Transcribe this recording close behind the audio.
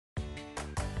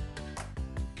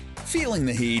Feeling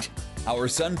the heat? Our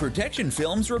sun protection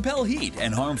films repel heat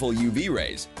and harmful UV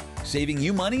rays, saving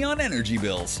you money on energy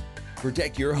bills.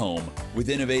 Protect your home with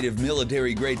innovative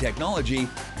military-grade technology.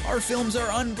 Our films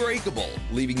are unbreakable,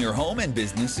 leaving your home and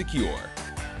business secure.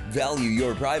 Value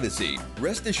your privacy.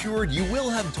 Rest assured you will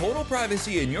have total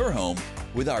privacy in your home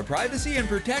with our Privacy and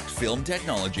Protect film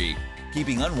technology,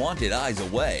 keeping unwanted eyes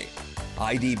away.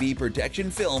 IDB Protection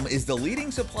Film is the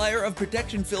leading supplier of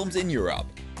protection films in Europe,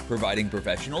 providing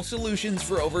professional solutions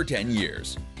for over 10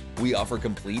 years. We offer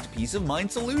complete peace of mind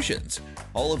solutions.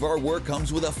 All of our work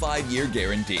comes with a 5-year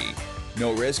guarantee.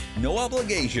 No risk, no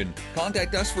obligation.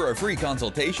 Contact us for a free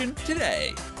consultation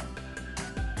today.